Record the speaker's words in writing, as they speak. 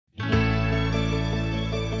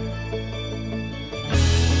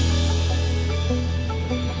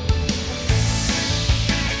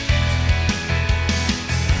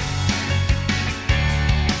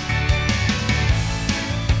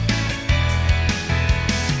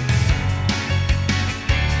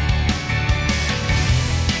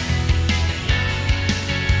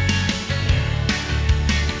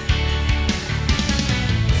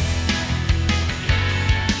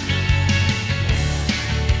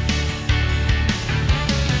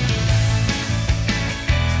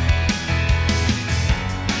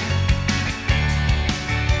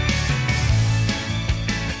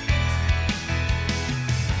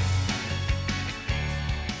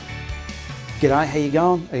G'day, how you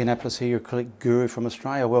going? Ian Aplis here, your acrylic guru from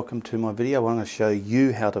Australia. Welcome to my video. I'm going to show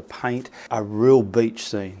you how to paint a real beach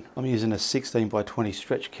scene. I'm using a 16 by 20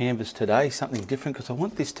 stretch canvas today, something different because I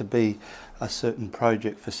want this to be a certain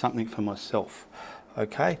project for something for myself.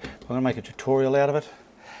 Okay, I'm going to make a tutorial out of it,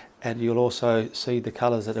 and you'll also see the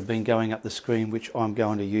colours that have been going up the screen, which I'm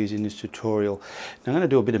going to use in this tutorial. Now I'm going to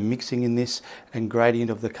do a bit of mixing in this and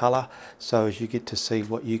gradient of the colour, so as you get to see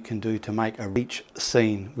what you can do to make a beach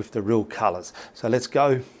scene with the real colours. So let's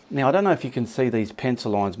go. Now I don't know if you can see these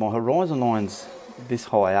pencil lines. My horizon line's this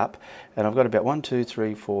high up, and I've got about 1, 2,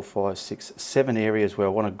 3, 4, 5, 6, 7 areas where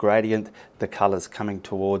I want to gradient the colours coming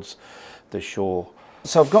towards the shore.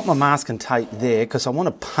 So I've got my masking tape there because I want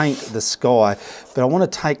to paint the sky, but I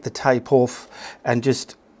want to take the tape off and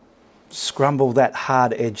just scrumble that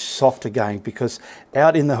hard edge soft again, because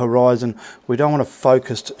out in the horizon we don't want a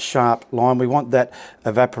focused sharp line. We want that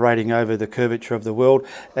evaporating over the curvature of the world,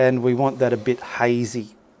 and we want that a bit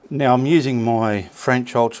hazy. Now I'm using my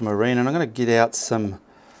French ultramarine, and I'm going to get out some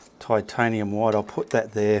titanium white. I'll put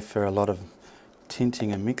that there for a lot of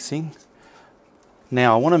tinting and mixing.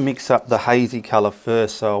 Now I want to mix up the hazy colour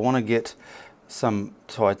first, so I want to get some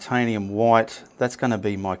titanium white. That's going to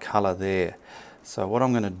be my colour there. So what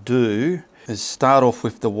I'm going to do is start off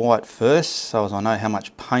with the white first, so as I know how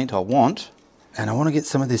much paint I want. And I want to get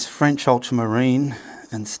some of this French ultramarine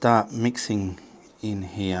and start mixing in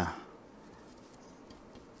here.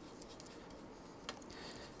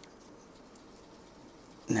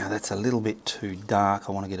 Now that's a little bit too dark.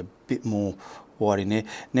 I want to get a bit more white in there.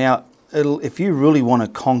 Now if you really want to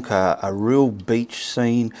conquer a real beach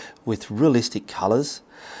scene with realistic colours,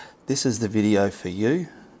 this is the video for you.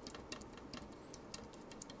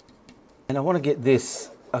 And I want to get this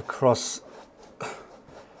across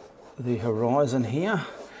the horizon here.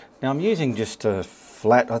 Now I'm using just a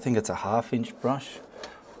flat, I think it's a 1/2 inch brush.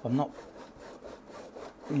 I'm not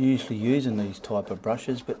usually using these type of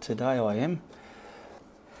brushes, but today I am.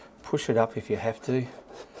 Push it up if you have to.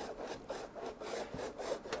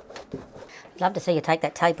 Love to see you take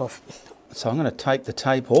that tape off. So I'm going to take the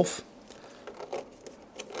tape off,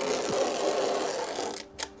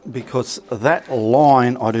 because that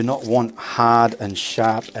line I do not want hard and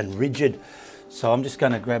sharp and rigid. So I'm just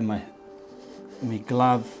going to grab my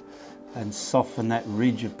glove and soften that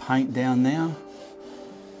ridge of paint down now.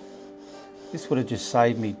 This would have just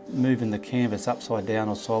saved me moving the canvas upside down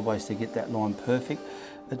or sideways to get that line perfect.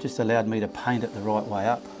 It just allowed me to paint it the right way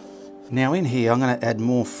up. Now in here I'm going to add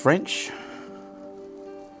more French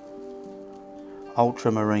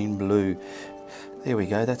ultramarine blue. There we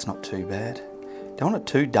go, that's not too bad. Don't want it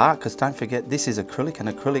too dark, because don't forget this is acrylic, and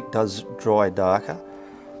acrylic does dry darker.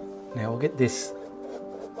 Now we'll get this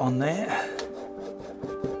on there,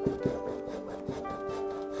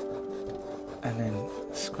 and then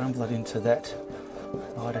scrumble it into that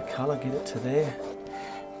lighter colour, get it to there,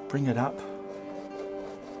 bring it up.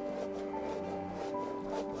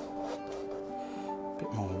 A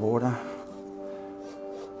bit more water.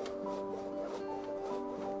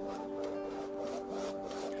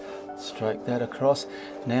 Stroke that across.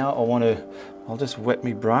 Now I'll just wet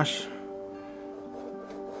my brush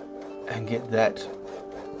and get that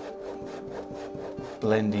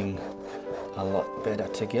blending a lot better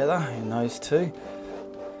together in those two.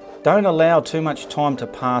 Don't allow too much time to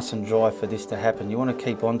pass and dry for this to happen. You want to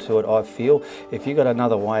keep on to it, I feel. If you've got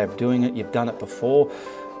another way of doing it, you've done it before,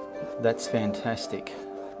 that's fantastic.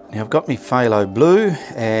 Now I've got my phthalo blue,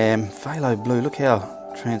 and phthalo blue, look how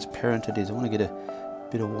transparent it is. I want to get a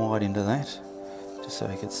bit of white into that, just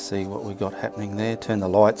so you can see what we've got happening there. Turn the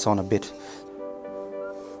lights on a bit.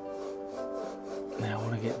 Now I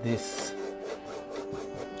want to get this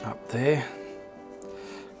up there,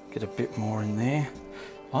 get a bit more in there.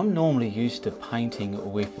 I'm normally used to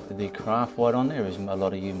painting with the craft white on there, as a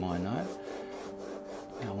lot of you might know.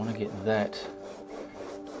 Now I want to get that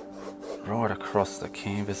right across the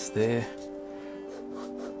canvas there.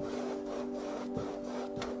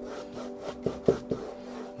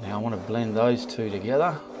 Now I want to blend those two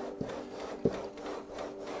together.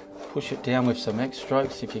 Push it down with some X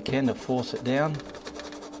strokes if you can to force it down.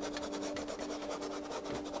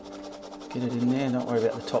 Get it in there, don't worry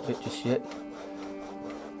about the top bit just yet.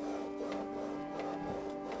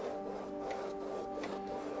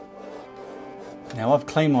 Now I've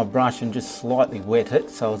cleaned my brush and just slightly wet it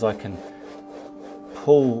so as I can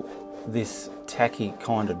pull this tacky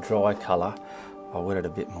kind of dry colour. I'll wet it a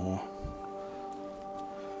bit more,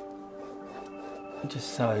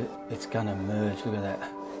 just so it's going to merge. Look at that.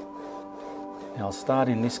 Now I'll start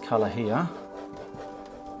in this colour here,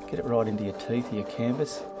 get it right into your teeth of your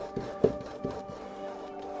canvas.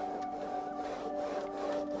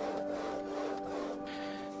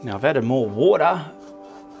 Now I've added more water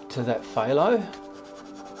to that phthalo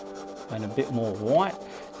and a bit more white.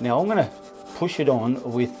 Now I'm going to push it on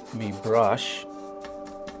with my brush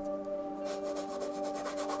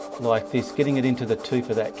like this, getting it into the tooth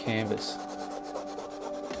of that canvas.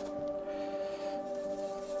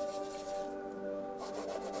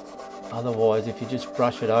 Otherwise, if you just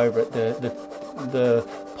brush it over it, the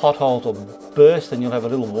potholes will burst and you'll have a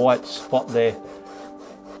little white spot there.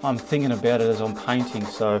 I'm thinking about it as I'm painting,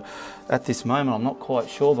 so at this moment I'm not quite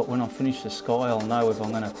sure, but when I finish the sky I'll know if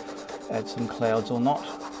I'm going to add some clouds or not.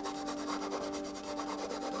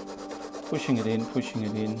 Pushing it in, pushing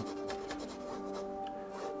it in.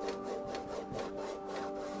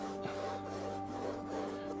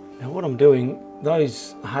 Now what I'm doing,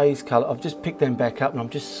 those haze colour, I've just picked them back up and I'm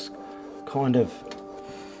just kind of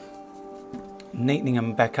neatening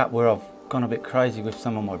them back up where I've gone a bit crazy with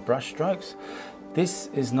some of my brush strokes. This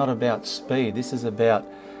is not about speed, this is about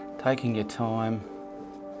taking your time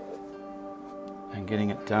and getting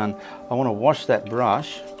it done. I want to wash that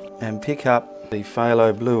brush and pick up the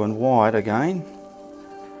phthalo blue and white again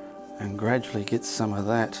and gradually get some of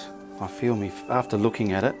that. I feel me, after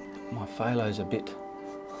looking at it, my phthalo's a bit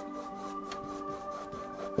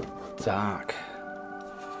dark.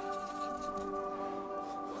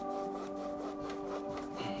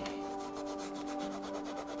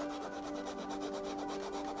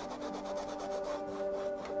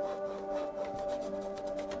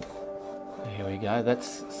 Here we go.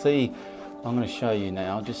 That's, see, I'm going to show you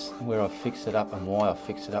now just where I fix it up and why I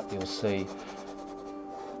fix it up. You'll see.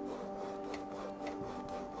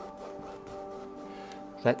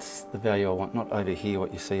 That's the value I want, not over here,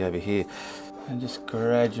 what you see over here. And just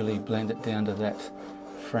gradually blend it down to that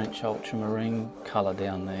French ultramarine colour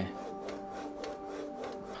down there.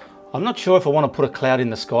 I'm not sure if I want to put a cloud in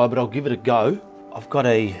the sky, but I'll give it a go. I've got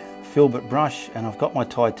a filbert brush and I've got my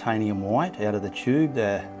titanium white out of the tube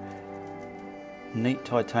there. Neat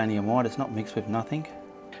titanium white, it's not mixed with nothing.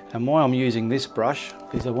 And why I'm using this brush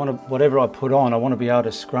is I want to, whatever I put on, I want to be able to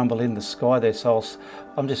scrumble in the sky there. So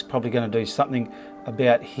I'm just probably going to do something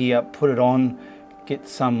about here, put it on, get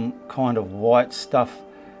some kind of white stuff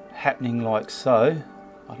happening like so.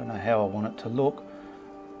 I don't know how I want it to look.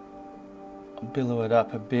 Billow it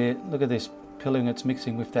up a bit. Look at this pilling, it's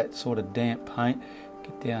mixing with that sort of damp paint.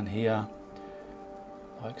 Get down here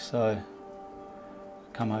like so.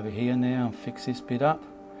 Come over here now and fix this bit up.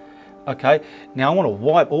 Okay, now I want to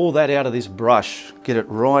wipe all that out of this brush, get it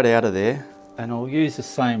right out of there, and I'll use the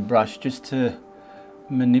same brush just to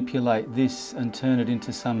manipulate this and turn it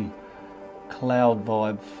into some cloud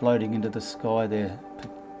vibe floating into the sky there.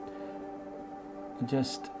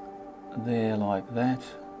 Just there like that.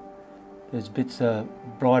 There's bits of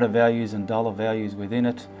brighter values and duller values within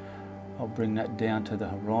it. I'll bring that down to the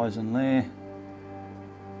horizon there.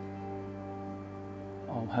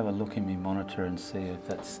 I'll have a look in my monitor and see if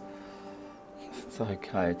it's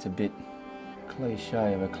okay. It's a bit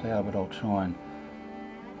cliche of a cloud, but I'll try and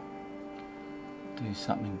do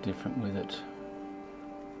something different with it.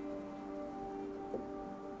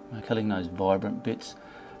 I'm killing those vibrant bits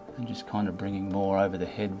and just kind of bringing more over the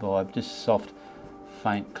head vibe. Just soft,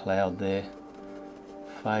 faint cloud there.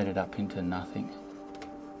 Fade it up into nothing.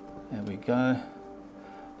 There we go. I'm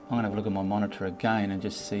going to have a look at my monitor again and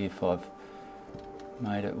just see if I've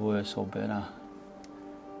made it worse or better.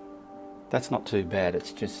 That's not too bad,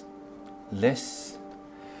 it's just less.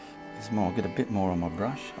 There's more, I'll get a bit more on my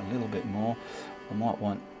brush, a little bit more. I might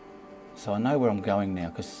want, so I know where I'm going now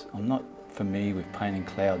because I'm not familiar with painting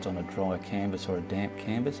clouds on a dry canvas or a damp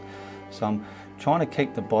canvas. So I'm trying to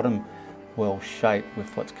keep the bottom well shaped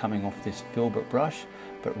with what's coming off this filbert brush,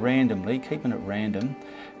 but randomly, keeping it random.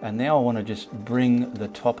 And now I want to just bring the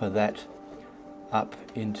top of that up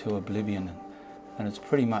into oblivion. And it's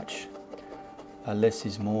pretty much a less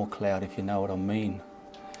is more cloud, if you know what I mean.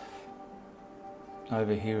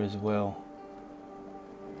 Over here as well.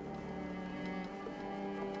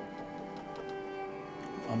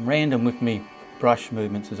 I'm random with me brush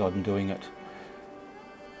movements as I'm doing it.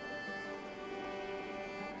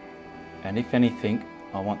 And if anything,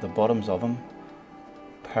 I want the bottoms of them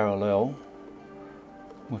parallel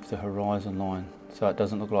with the horizon line, so it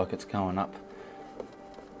doesn't look like it's going up.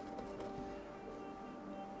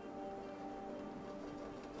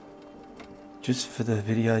 Just for the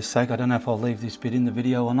video's sake, I don't know if I'll leave this bit in the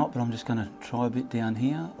video or not, but I'm just going to try a bit down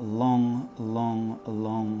here. Long, long,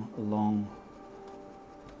 long, long.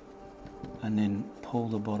 And then pull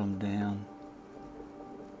the bottom down.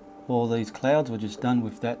 All these clouds were just done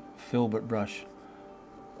with that filbert brush.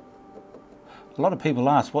 A lot of people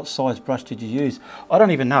ask, what size brush did you use? I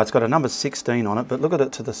don't even know, it's got a number 16 on it, but look at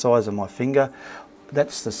it to the size of my finger.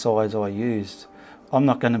 that's the size I used. I'm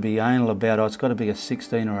not going to be anal about it. It's got to be a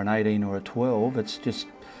 16 or an 18 or a 12. It's just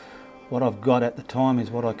what I've got at the time is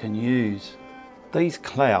what I can use. These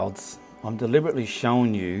clouds, I'm deliberately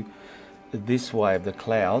showing you this way of the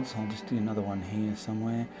clouds. I'll just do another one here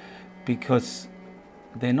somewhere, because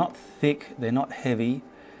they're not thick, they're not heavy,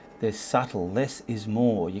 they're subtle. Less is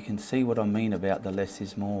more. You can see what I mean about the less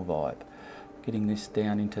is more vibe. Getting this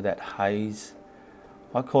down into that haze.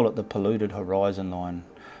 I call it the polluted horizon line.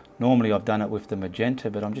 Normally I've done it with the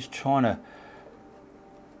magenta, but I'm just trying to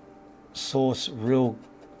source real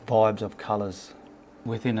vibes of colours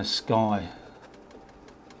within a sky.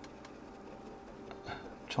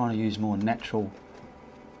 Trying to use more natural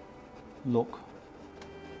look.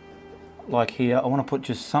 Like here, I want to put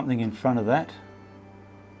just something in front of that.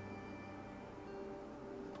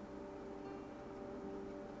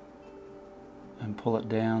 And pull it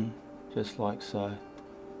down just like so.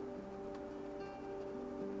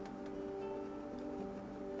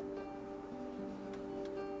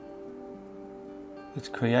 It's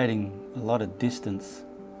creating a lot of distance.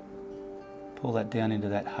 Pull that down into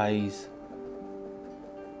that haze.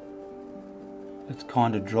 It's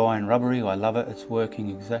kind of dry and rubbery. I love it. It's working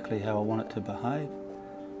exactly how I want it to behave.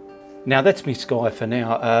 Now that's me sky for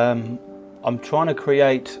now. I'm trying to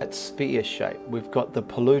create that sphere shape. We've got the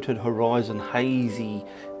polluted horizon, hazy,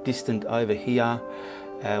 distant over here.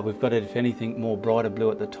 We've got it, if anything, more brighter blue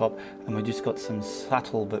at the top, and we've just got some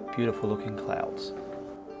subtle but beautiful looking clouds.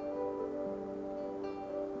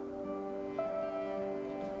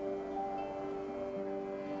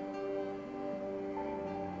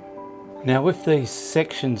 Now with these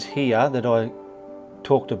sections here that I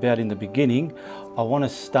talked about in the beginning, I want to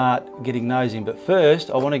start getting those in, but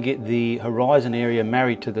first I want to get the horizon area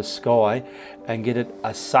married to the sky and get it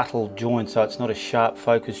a subtle joint, so it's not a sharp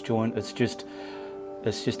focus joint, it's just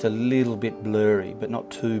a little bit blurry, but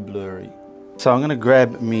not too blurry. So I'm going to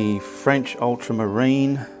grab me French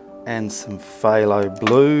ultramarine and some phthalo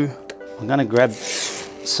blue. I'm going to grab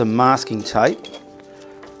some masking tape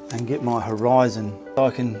and get my horizon so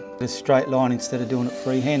I can get a straight line instead of doing it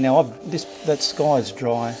freehand. Now that sky's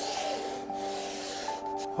dry.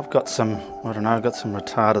 I've got some, I don't know, I've got some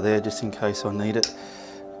retarder there just in case I need it.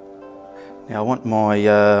 Now I want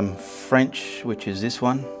my French, which is this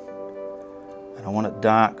one, and I want it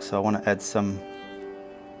dark, so I want to add some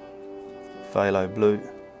phthalo blue,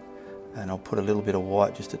 and I'll put a little bit of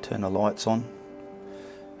white just to turn the lights on.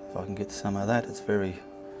 If I can get some of that, it's very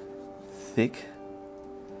thick.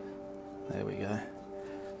 There we go.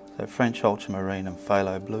 So French ultramarine and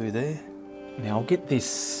phthalo blue there. Now I'll get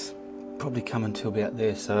this probably coming to about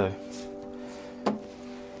there, so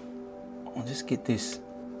I'll just get this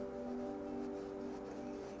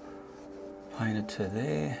painted to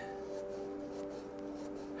there.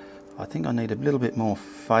 I think I need a little bit more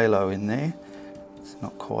phthalo in there. It's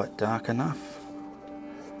not quite dark enough.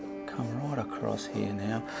 Come right across here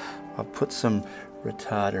now. I've put some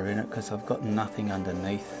retarder in it because I've got nothing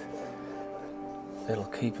underneath. That'll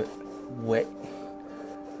keep it wet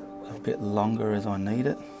a bit longer as I need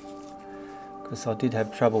it, because I did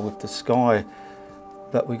have trouble with the sky,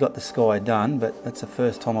 but we got the sky done. But that's the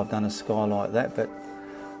first time I've done a sky like that, but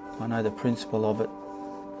I know the principle of it.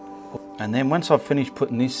 And then once I've finished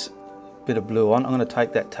putting this bit of blue on, I'm going to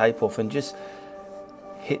take that tape off and just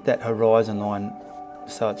hit that horizon line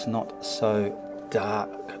so it's not so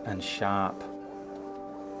dark and sharp.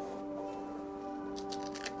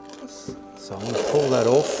 So I'm going to pull that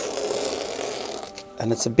off,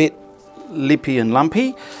 and it's a bit lippy and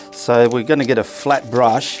lumpy, so we're going to get a flat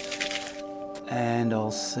brush and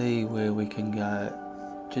I'll see where we can go.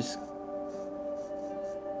 Just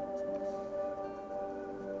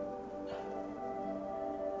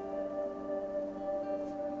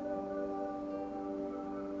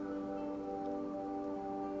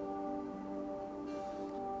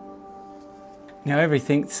now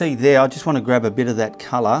everything, see there, I just want to grab a bit of that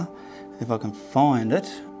colour, if I can find it,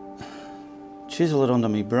 chisel it onto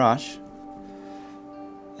my brush,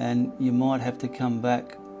 and you might have to come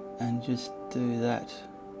back and just do that.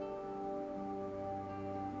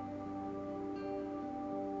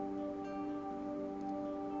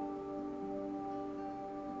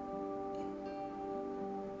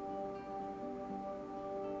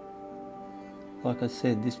 Like I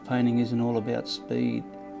said, this painting isn't all about speed.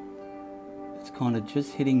 It's kind of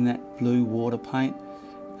just hitting that blue water paint,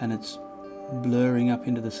 and it's blurring up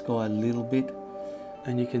into the sky a little bit,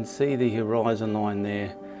 and you can see the horizon line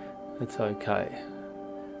there. It's okay.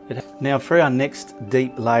 Now for our next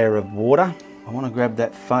deep layer of water, I want to grab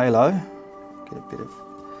that phthalo, get a bit of,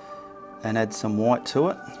 and add some white to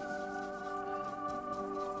it.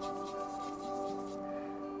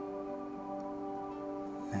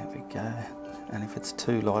 we go. And if it's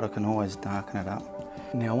too light, I can always darken it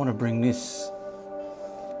up. Now I want to bring this,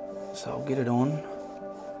 so I'll get it on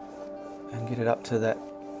and get it up to that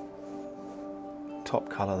top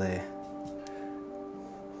colour there.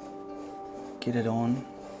 Get it on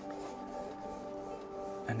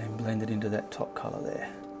and then blend it into that top colour there.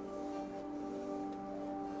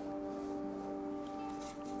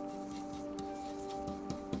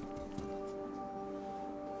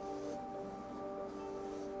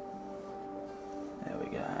 There we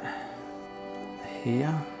go.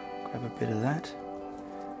 Here, grab a bit of that,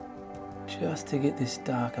 just to get this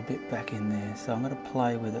dark a bit back in there. So I'm going to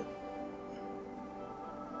play with it.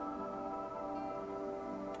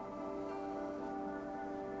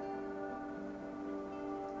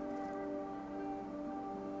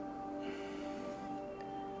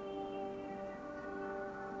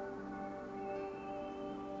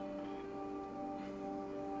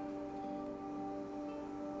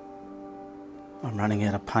 I'm running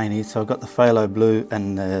out of paint here, so I've got the phthalo blue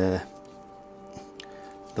and the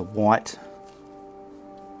white.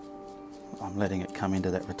 I'm letting it come into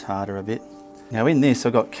that retarder a bit. Now in this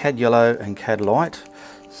I've got cad yellow and cad light.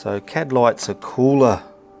 So cad light's a cooler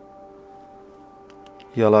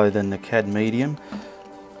yellow than the cad medium.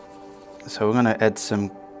 So we're going to add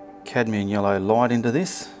some cadmium yellow light into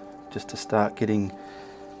this, just to start getting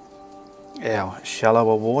our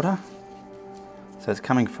shallower water. So it's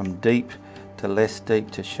coming from deep to less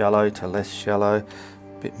deep to shallow to less shallow,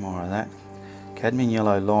 a bit more of that. Cadmium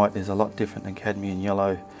yellow light is a lot different than cadmium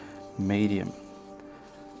yellow medium.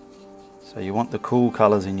 So you want the cool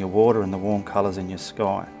colours in your water and the warm colours in your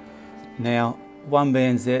sky. Now one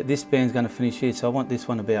band's there, this band's going to finish here, so I want this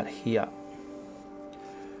one about here.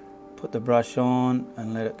 Put the brush on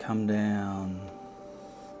and let it come down.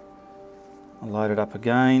 I'll load it up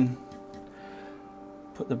again.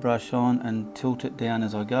 Put the brush on and tilt it down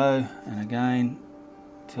as I go, and again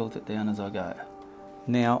tilt it down as I go.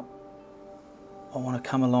 Now I want to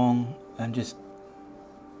come along and just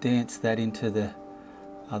dance that into the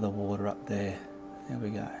other water up there. There we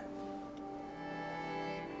go.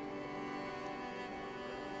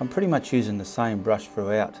 I'm pretty much using the same brush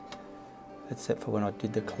throughout, except for when I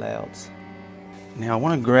did the clouds. Now I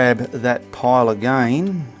want to grab that pile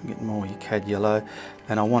again, get more of your cad yellow,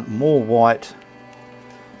 and I want more white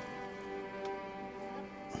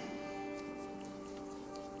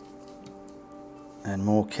and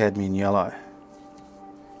more cadmium yellow.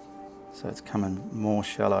 So it's coming more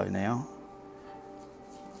shallow now.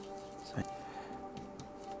 So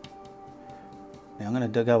now I'm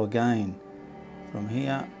going to go again from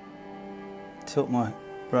here, tilt my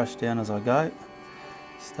brush down as I go,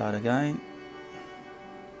 start again.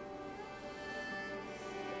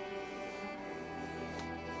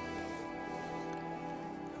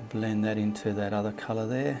 Blend that into that other colour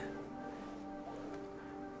there.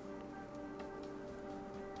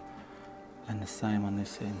 And the same on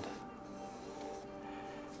this end.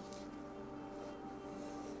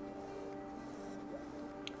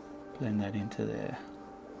 Blend that into there.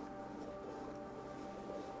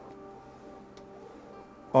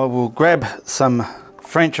 I will grab some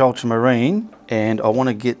French ultramarine, and I want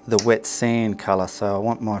to get the wet sand colour. So I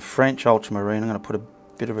want my French ultramarine. I'm going to put a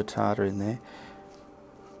bit of retarder in there,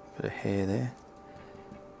 bit of hair there,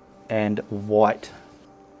 and white.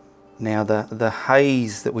 Now the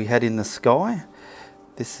haze that we had in the sky,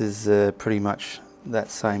 this is pretty much that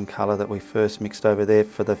same colour that we first mixed over there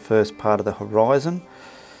for the first part of the horizon.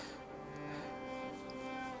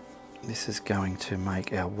 This is going to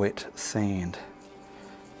make our wet sand.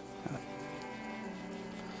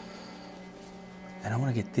 And I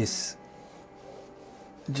want to get this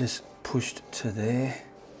just pushed to there.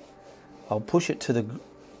 I'll push it to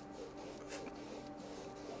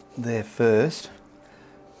there first,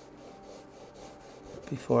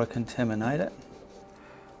 before I contaminate it,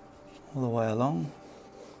 all the way along.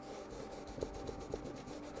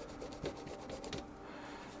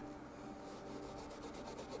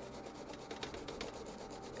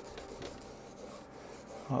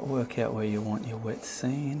 Right, work out where you want your wet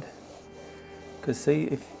sand. Because see,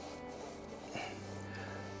 if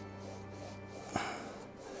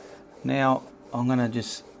now I'm going to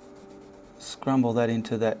just scrumble that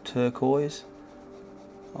into that turquoise,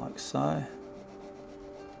 like so.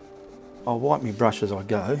 I'll wipe my brush as I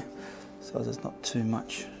go, so there's not too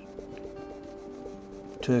much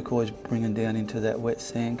turquoise bringing down into that wet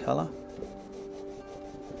sand colour.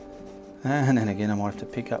 And then again I might have to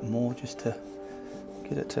pick up more just to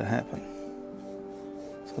get it to happen.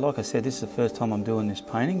 So like I said, this is the first time I'm doing this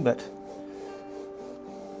painting, but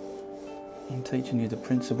I'm teaching you the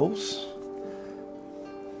principles.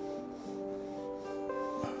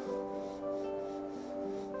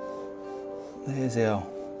 There's our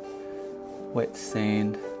wet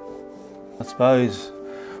sand. I suppose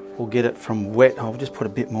we'll get it from wet. I'll just put a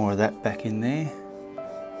bit more of that back in there.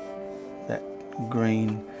 That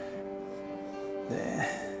green there.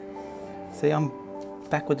 See, I'm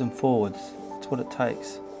backwards and forwards. That's what it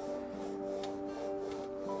takes.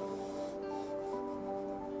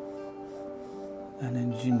 And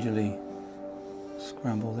then gingerly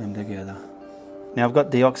scramble them together. Now I've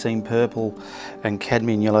got dioxine purple and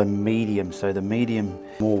cadmium yellow medium, so the medium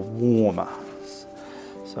more warmer.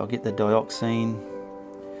 So I'll get the dioxine,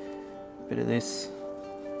 a bit of this,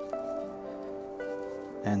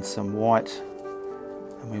 and some white,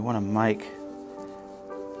 and we want to make,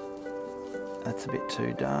 that's a bit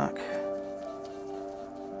too dark.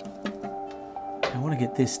 I want to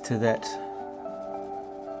get this to that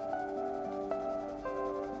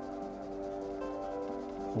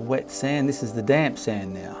wet sand. This is the damp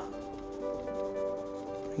sand now.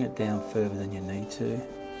 Bring it down further than you need to.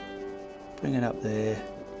 Bring it up there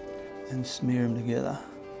and smear them together.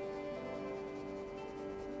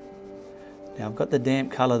 Now I've got the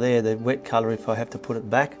damp colour there, the wet colour if I have to put it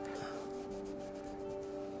back.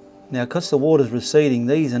 Now because the water's receding,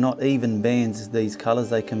 these are not even bands, these colours.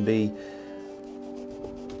 They can be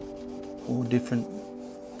all different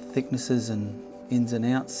thicknesses and ins and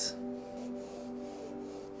outs.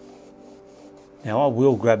 Now I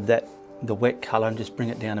will grab the wet colour and just bring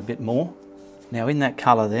it down a bit more. Now in that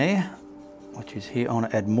colour there, which is here, I want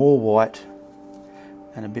to add more white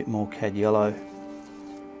and a bit more cad yellow.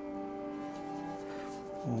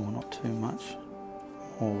 Oh, not too much.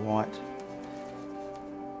 More white.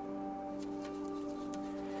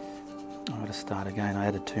 I've got to start again. I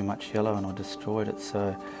added too much yellow and I destroyed it,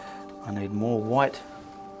 so I need more white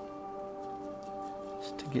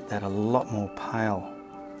just to get that a lot more pale.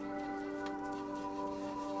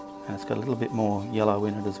 And it's got a little bit more yellow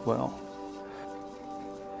in it as well.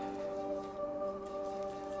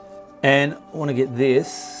 And I want to get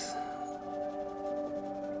this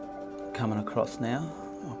coming across now.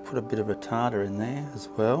 I'll put a bit of retarder in there as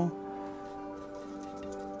well.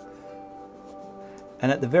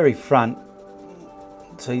 And at the very front,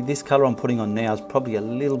 see this colour I'm putting on now is probably a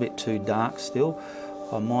little bit too dark still.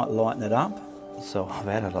 I might lighten it up. So I've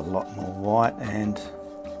added a lot more white and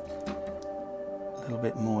a little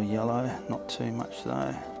bit more yellow, not too much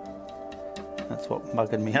though. That's what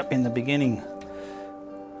buggered me up in the beginning.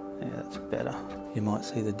 Yeah, that's better. You might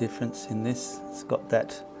see the difference in this. It's got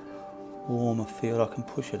that warmer feel. I can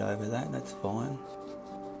push it over that, that's fine.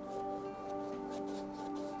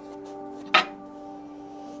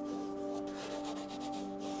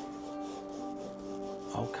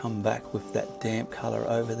 I'll come back with that damp colour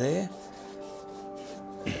over there.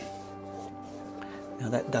 Now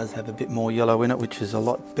that does have a bit more yellow in it, which is a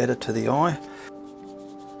lot better to the eye.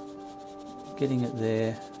 Getting it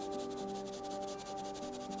there.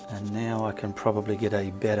 And now I can probably get a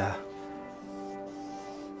better,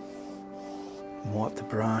 wipe the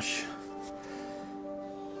brush,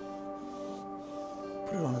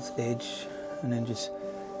 put it on its edge, and then just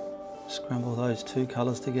scramble those two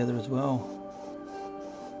colours together as well.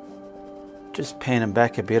 Just pan them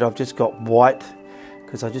back a bit. I've just got white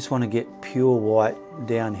because I just want to get pure white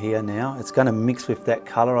down here now. It's going to mix with that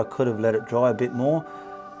colour. I could have let it dry a bit more,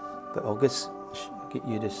 but I'll just get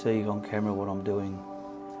you to see on camera what I'm doing.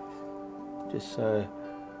 Just so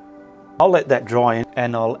I'll let that dry in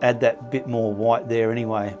and I'll add that bit more white there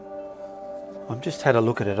anyway. I've just had a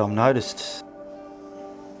look at it. I've noticed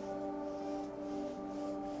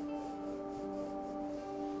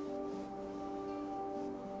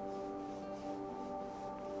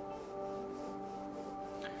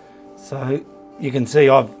so you can see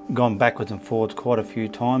I've gone backwards and forwards quite a few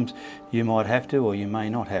times. You might have to, or you may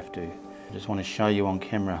not have to. I just want to show you on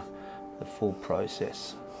camera the full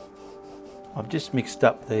process. I've just mixed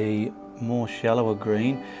up the more shallower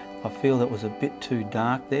green. I feel that was a bit too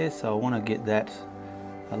dark there, so I want to get that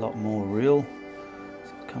a lot more real.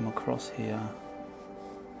 So come across here,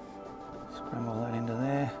 scramble that into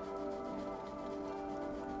there.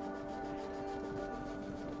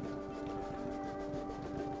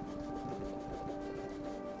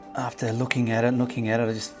 After looking at it,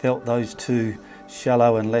 I just felt those two,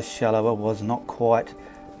 shallow and less shallower, was not quite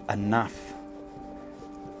enough.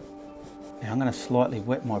 Now I'm going to slightly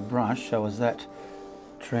wet my brush so as that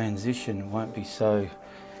transition won't be so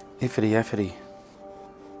iffity-affity.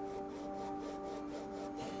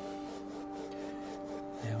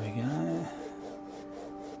 There we go.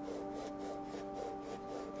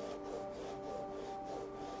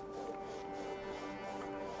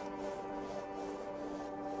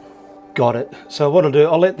 Got it. So what I'll do,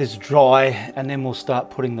 I'll let this dry and then we'll start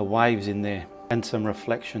putting the waves in there. and some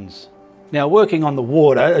reflections. Now working on the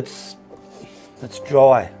water, it's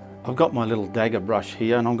dry. I've got my little dagger brush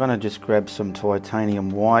here and I'm going to just grab some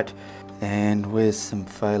titanium white, and where's some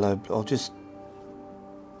phthalo. I'll just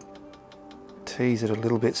tease it a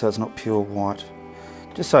little bit so it's not pure white,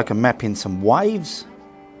 just so I can map in some waves.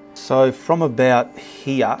 So from about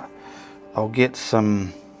here I'll get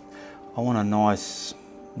some, I want a nice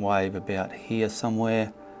wave about here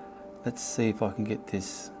somewhere. Let's see if I can get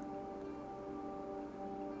this.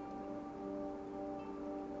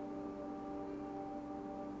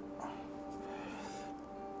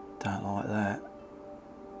 Don't like that.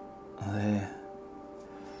 There.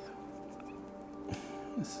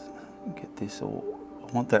 Let's get this all,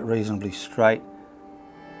 I want that reasonably straight.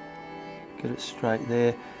 Get it straight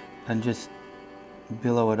there and just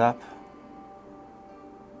billow it up.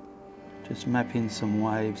 Just map in some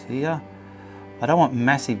waves here. I don't want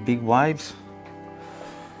massive big waves.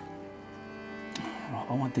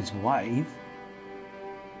 I want this wave.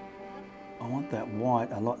 I want that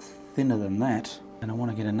white a lot thinner than that. And I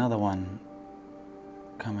want to get another one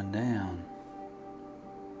coming down.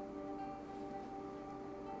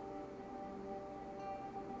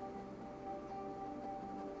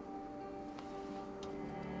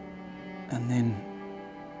 And then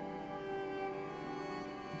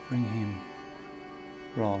bring him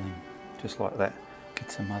rolling, just like that.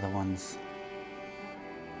 Get some other ones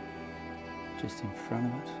just in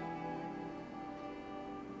front of it.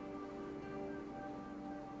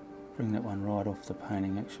 Bring that one right off the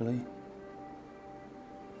painting actually.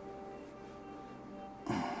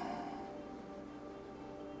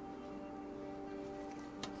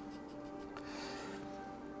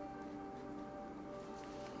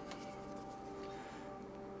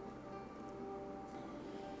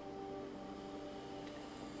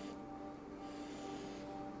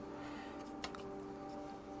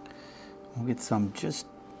 We'll get some just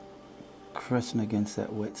pressing against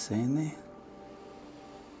that wet sand there.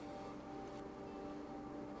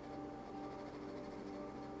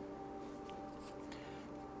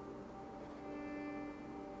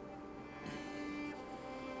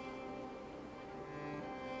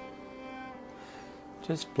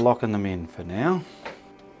 Just blocking them in for now.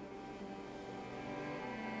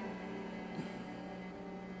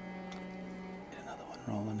 Get another one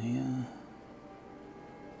rolling here.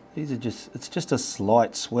 These are just, it's just a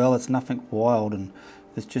slight swell, it's nothing wild, and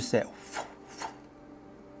it's just that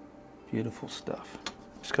beautiful stuff.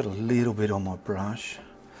 Just got a little bit on my brush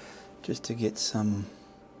just to get some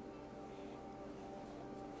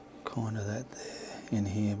kind of that there in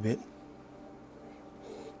here a bit.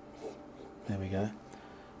 There we go.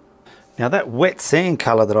 Now that wet sand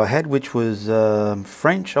colour that I had, which was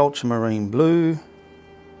French ultramarine blue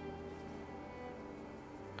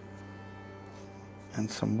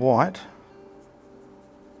and some white,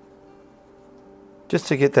 just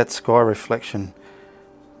to get that sky reflection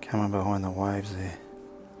coming behind the waves there.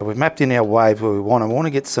 We've mapped in our waves where we want. I want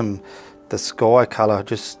to get the sky colour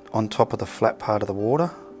just on top of the flat part of the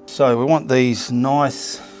water. So we want these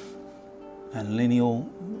nice and lineal,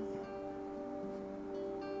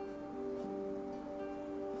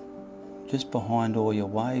 just behind all your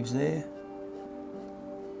waves there.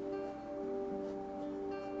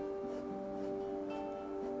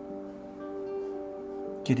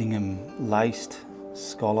 Getting them laced,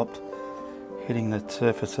 scalloped, hitting the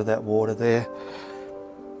surface of that water there.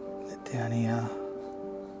 Down here,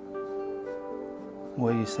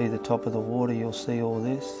 where you see the top of the water, you'll see all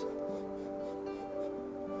this.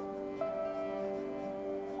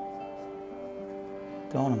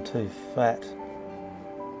 Don't want them too fat.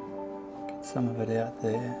 Get some of it out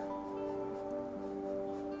there.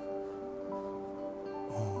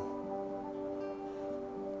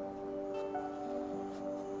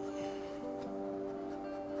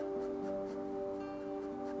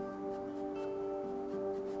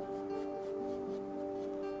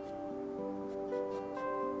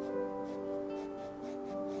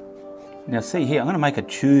 Now see here, I'm going to make a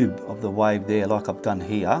tube of the wave there like I've done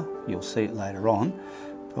here. You'll see it later on.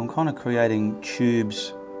 But I'm kind of creating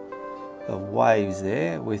tubes of waves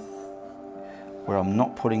there with where I'm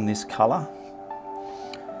not putting this colour.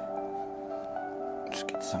 Just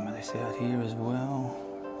get some of this out here as well.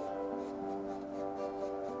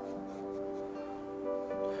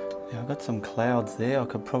 Now I've got some clouds there. I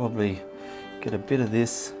could probably get a bit of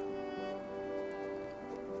this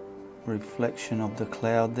reflection of the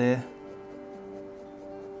cloud there.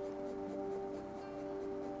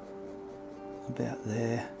 About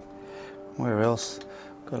there. Where else?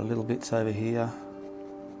 Got a little bits over here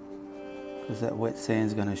because that wet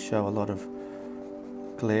sand's going to show a lot of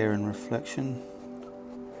glare and reflection.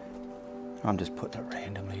 I'm just putting it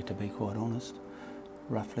randomly, to be quite honest,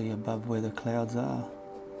 roughly above where the clouds are.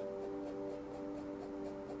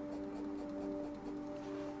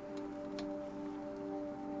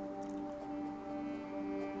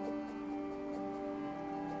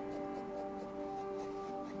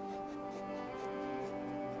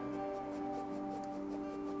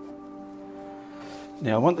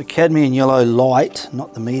 Now I want the cadmium yellow light,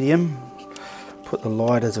 not the medium. Put the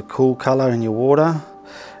light as a cool colour in your water.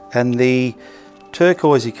 And the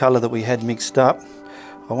turquoisey colour that we had mixed up,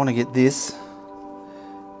 I want to get this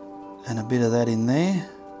and a bit of that in there.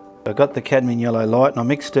 I got the cadmium yellow light and I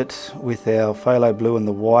mixed it with our phthalo blue and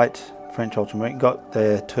the white French ultramarine. Got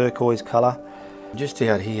the turquoise colour. Just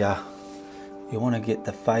out here, you want to get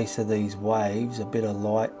the face of these waves, a bit of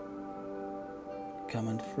light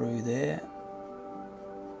coming through there.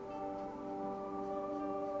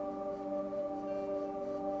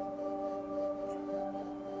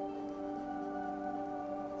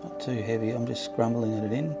 Not too heavy, I'm just scrumbling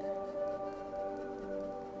it in.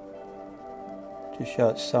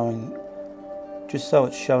 Just so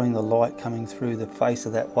it's showing the light coming through the face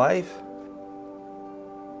of that wave.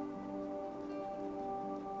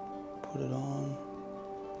 Put it on.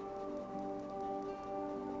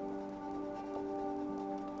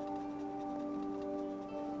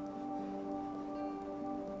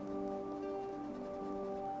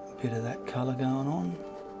 A bit of that colour going on.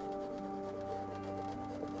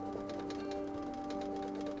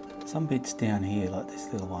 Some bits down here, like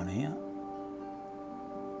this little one here.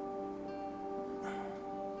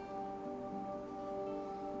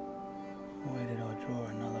 Where did I draw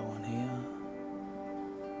another one here?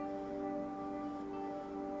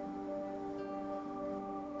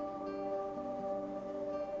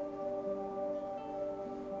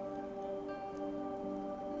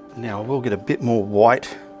 Now I will get a bit more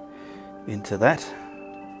white into that.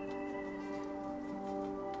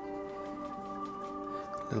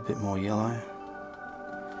 A little bit more yellow,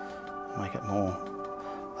 make it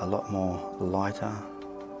a lot more lighter,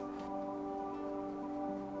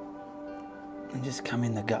 and just come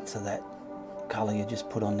in the guts of that colour you just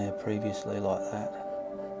put on there previously, like that.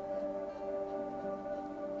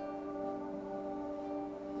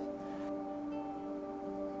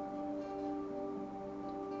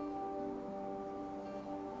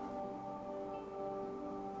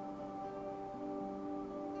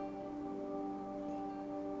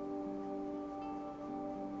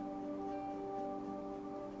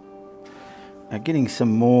 Now getting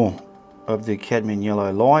some more of the cadmium yellow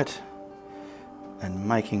light and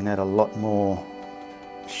making that a lot more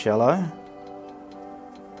shallow.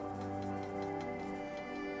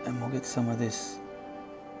 And we'll get some of this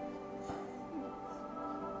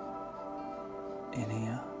in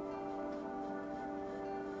here.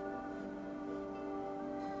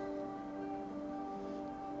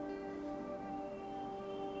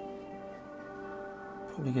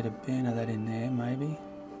 Probably get a band of that in there, maybe.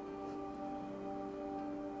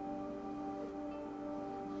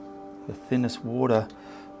 The thinnest water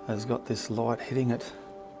has got this light hitting it.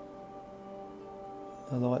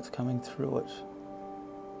 The light's coming through it.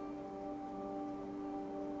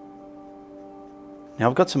 Now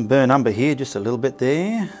I've got some burnt umber here, just a little bit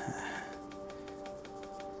there.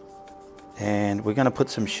 And we're going to put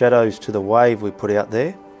some shadows to the wave we put out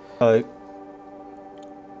there. So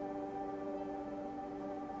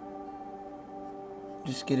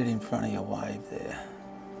just get it in front of your wave there.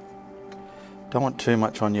 Don't want too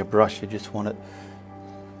much on your brush, you just want it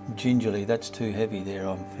gingerly. That's too heavy there,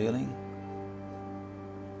 I'm feeling.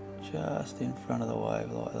 Just in front of the wave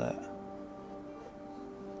like that.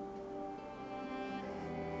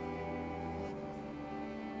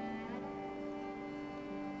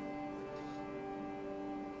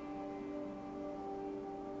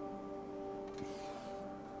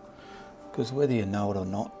 Because whether you know it or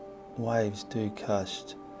not, waves do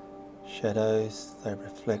cast shadows, they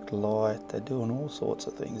reflect light, they're doing all sorts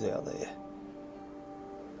of things out there.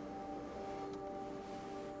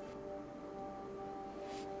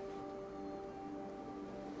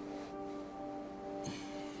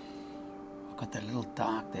 I've got that little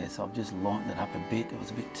dark there, so I've just lightened it up a bit. It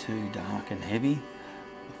was a bit too dark and heavy,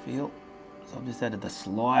 I feel. So I've just added the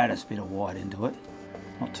slightest bit of white into it,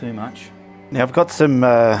 not too much. Now I've got some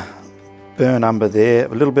burnt umber there, a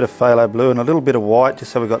little bit of phthalo blue and a little bit of white,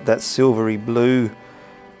 just so we've got that silvery blue.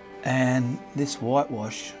 And this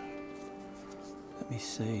whitewash, let me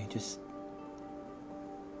see, just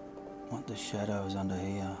want the shadows under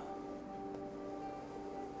here.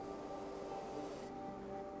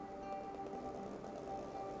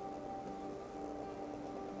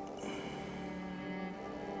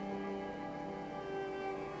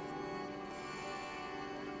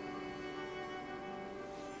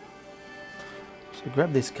 So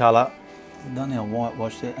grab this colour, we've done our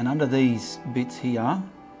whitewash there, and under these bits here,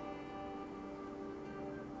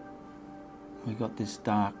 we've got this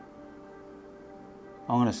dark.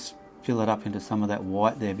 I'm going to fill it up into some of that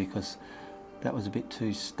white there because that was a bit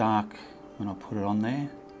too stark when I put it on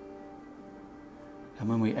there. And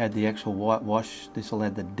when we add the actual whitewash, this will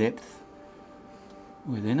add the depth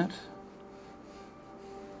within it.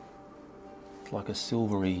 It's like a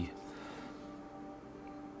silvery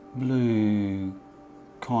blue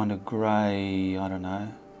kind of grey, I don't know.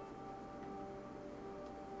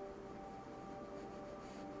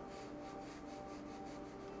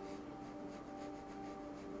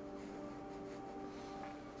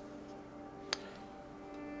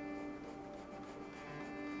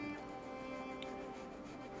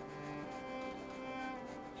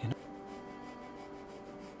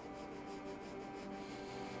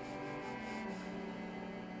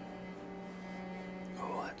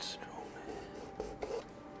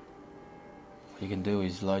 What you can do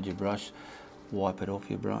is load your brush, wipe it off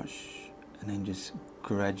your brush, and then just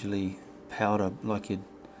gradually powder like a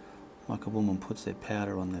woman puts their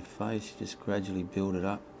powder on their face. You just gradually build it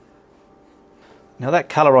up. Now that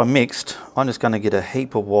colour I mixed, I'm just going to get a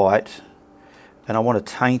heap of white, and I want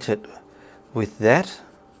to taint it with that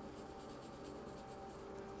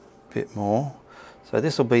a bit more. So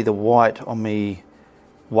this will be the white on me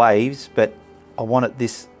waves, but I want it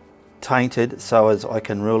this tainted so as I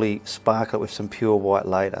can really sparkle it with some pure white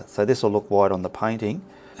later. So this will look white on the painting.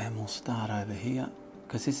 And we'll start over here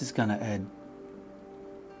because this is going to add,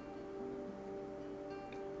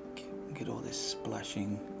 get all this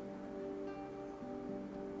splashing.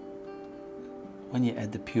 When you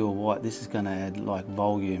add the pure white, this is going to add like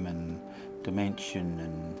volume and dimension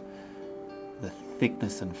and the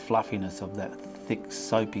thickness and fluffiness of that thick,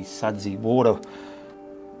 soapy, sudsy water.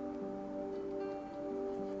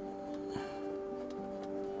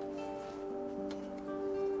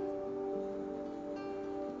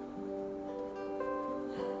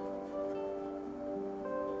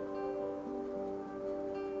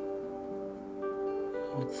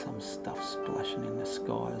 With some stuff splashing in the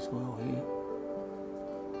sky as well here.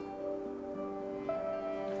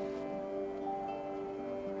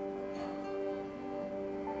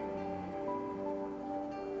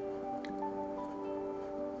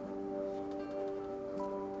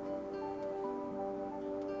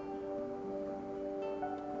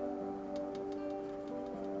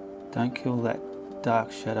 Don't kill that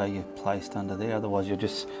dark shadow you've placed under there, otherwise you'll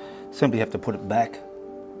just simply have to put it back.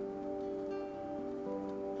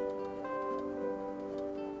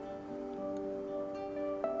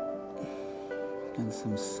 And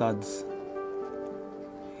some suds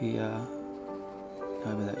here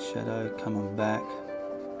over that shadow coming back.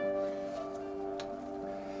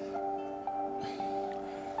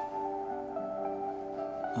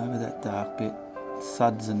 Over that dark bit,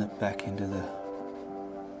 sudsing it back into the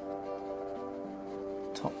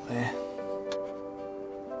top there.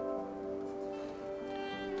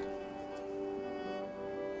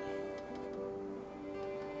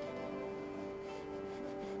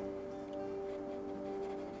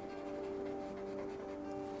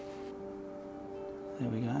 There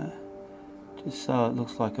we go. Just so it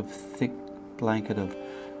looks like a thick blanket of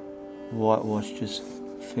whitewash just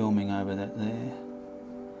filming over that there.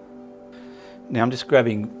 Now I'm just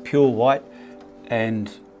grabbing pure white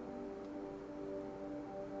and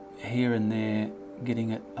here and there getting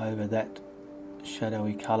it over that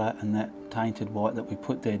shadowy colour and that tainted white that we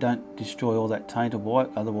put there. Don't destroy all that tainted white,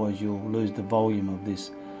 otherwise you'll lose the volume of this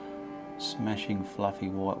smashing fluffy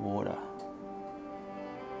white water.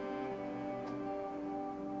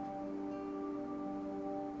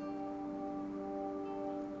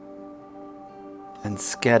 And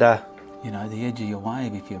scatter, you know, the edge of your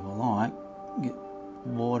wave if you like. Get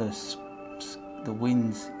water, the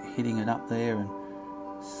wind's hitting it up there and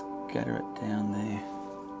scatter it down there.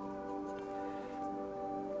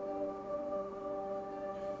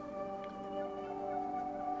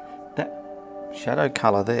 That shadow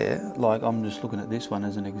colour there, like I'm just looking at this one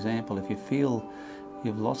as an example, if you feel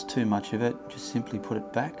you've lost too much of it, just simply put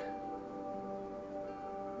it back.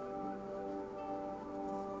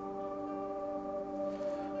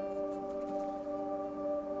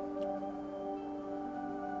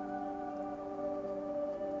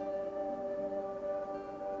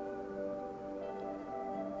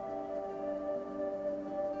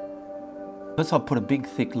 Because I put a big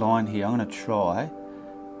thick line here, I'm going to try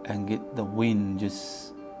and get the wind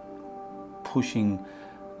just pushing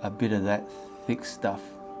a bit of that thick stuff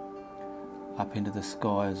up into the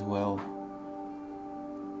sky as well.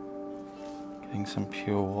 Getting some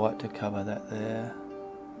pure white to cover that there.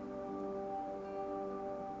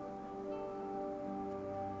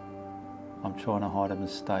 I'm trying to hide a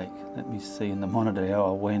mistake. Let me see in the monitor how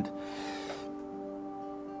I went.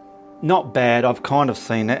 Not bad, I've kind of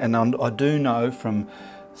seen that, and I do know from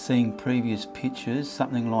seeing previous pictures,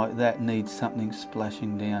 something like that needs something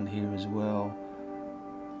splashing down here as well,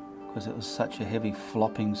 because it was such a heavy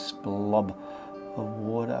flopping blob of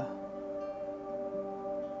water.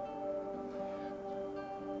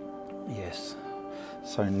 Yes,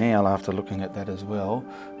 so now after looking at that as well,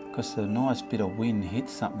 because the nice bit of wind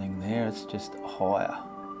hits something there, it's just higher.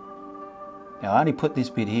 Now I only put this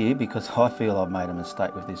bit here because I feel I've made a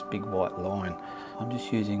mistake with this big white line. I'm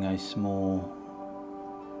just using a small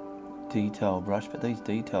detail brush, but these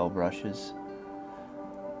detail brushes,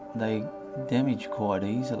 they damage quite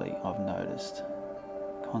easily, I've noticed.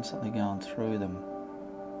 Constantly going through them.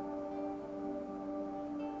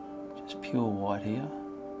 Just pure white here.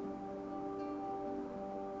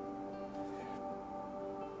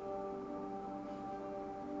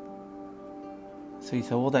 See,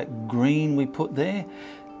 so all that green we put there,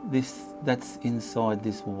 that's inside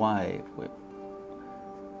this wave. We've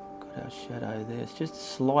got our shadow there. It's just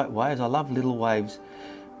slight waves. I love little waves.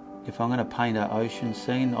 If I'm going to paint an ocean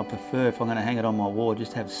scene, I prefer, if I'm going to hang it on my wall,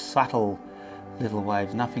 just have subtle little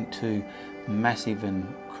waves, nothing too massive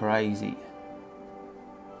and crazy.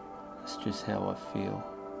 That's just how I feel.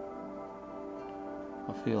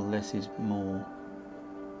 I feel less is more.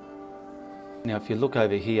 Now if you look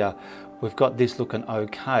over here, we've got this looking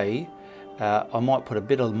okay. I might put a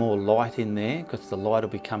bit of more light in there because the light will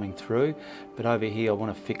be coming through, but over here I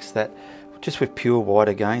want to fix that just with pure white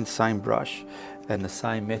again, same brush and the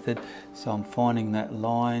same method. So I'm finding that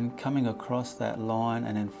line, coming across that line,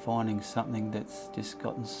 and then finding something that's just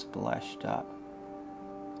gotten splashed up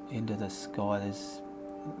into the sky. There's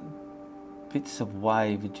bits of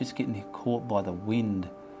wave just getting caught by the wind,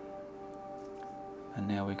 and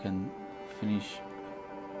now we can finish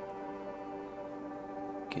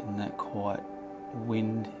getting that quiet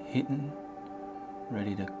wind hitting,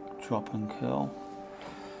 ready to drop and curl.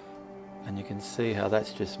 And you can see how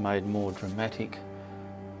that's just made more dramatic.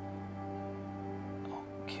 I'll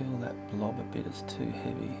kill that blob a bit, it's too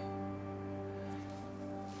heavy.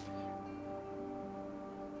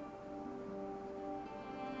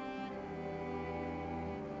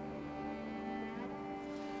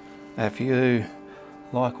 Now if you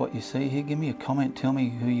like what you see here, give me a comment, tell me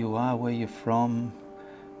who you are, where you're from,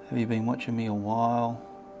 have you been watching me a while?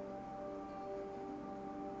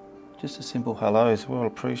 Just a simple hello is well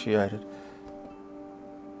appreciated.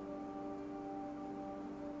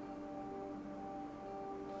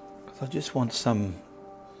 Because I just want some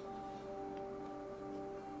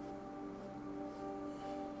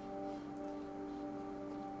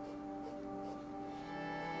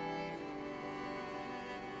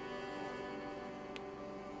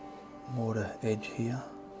water edge here.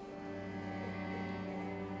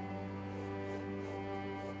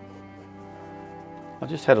 I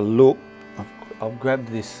just had a look. I've grabbed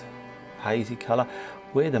this hazy colour.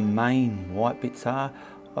 Where the main white bits are,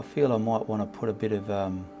 I feel I might want to put a bit of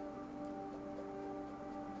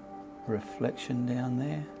reflection down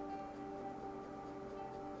there.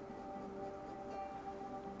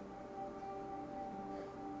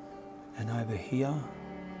 And over here.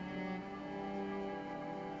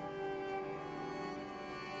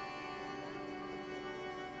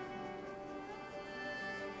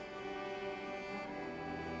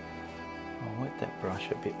 I'll wet that brush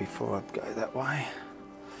a bit before I go that way,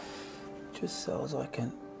 just so as I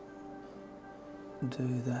can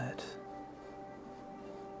do that.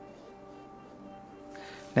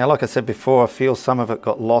 Now, like I said before, I feel some of it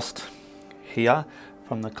got lost here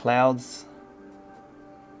from the clouds,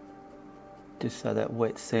 just so that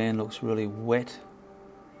wet sand looks really wet.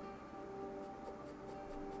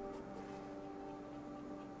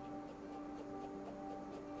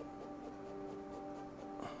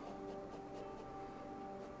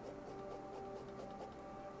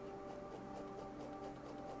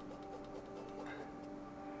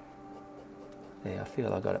 There, I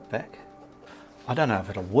feel I got it back. I don't know if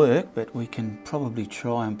it'll work, but we can probably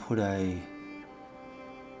try and put a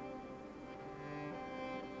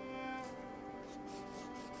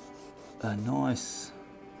nice,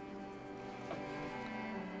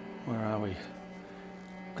 where are we,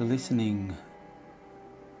 glistening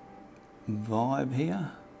vibe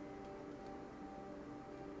here.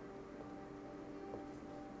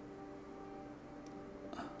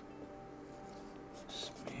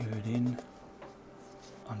 Smear it in.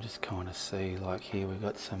 I'm just kind of see, like here we've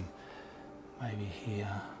got some, maybe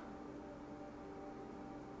here.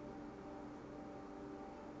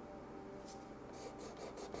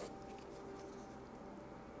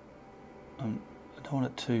 I don't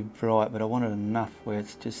want it too bright, but I want it enough where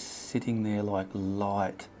it's just sitting there like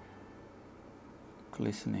light,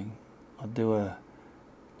 glistening. I'll do a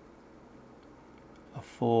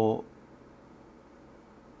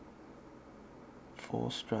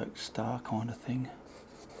four-stroke star kind of thing.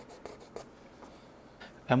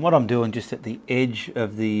 And what I'm doing just at the edge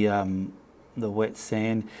of the wet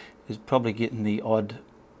sand is probably getting the odd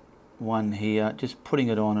one here, just putting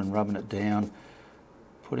it on and rubbing it down,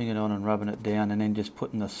 putting it on and rubbing it down, and then just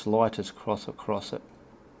putting the slightest cross across it.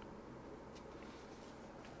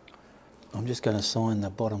 I'm just going to sign the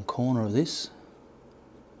bottom corner of this.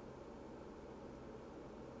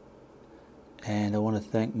 And I want to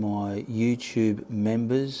thank my YouTube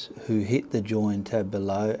members who hit the join tab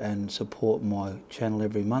below and support my channel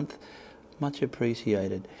every month. Much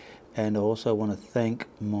appreciated. And I also want to thank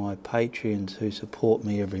my Patreons who support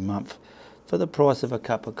me every month for the price of a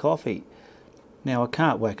cup of coffee. Now I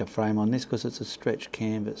can't whack a frame on this because it's a stretch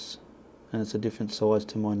canvas and it's a different size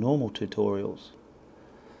to my normal tutorials.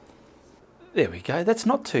 There we go, that's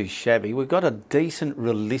not too shabby. We've got a decent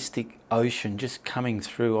realistic ocean just coming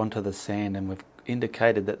through onto the sand, and we've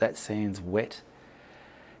indicated that that sand's wet.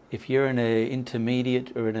 If you're in an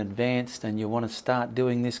intermediate or an advanced and you want to start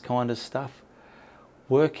doing this kind of stuff,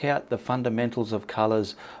 work out the fundamentals of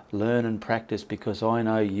colours, learn and practice, because I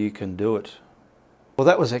know you can do it. Well,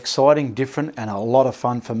 that was exciting, different, and a lot of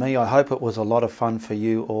fun for me. I hope it was a lot of fun for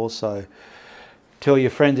you also. Tell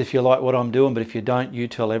your friends if you like what I'm doing, but if you don't, you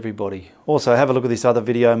tell everybody. Also, have a look at this other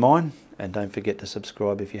video of mine, and don't forget to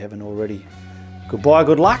subscribe if you haven't already. Goodbye,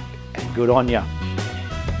 good luck, and good on ya.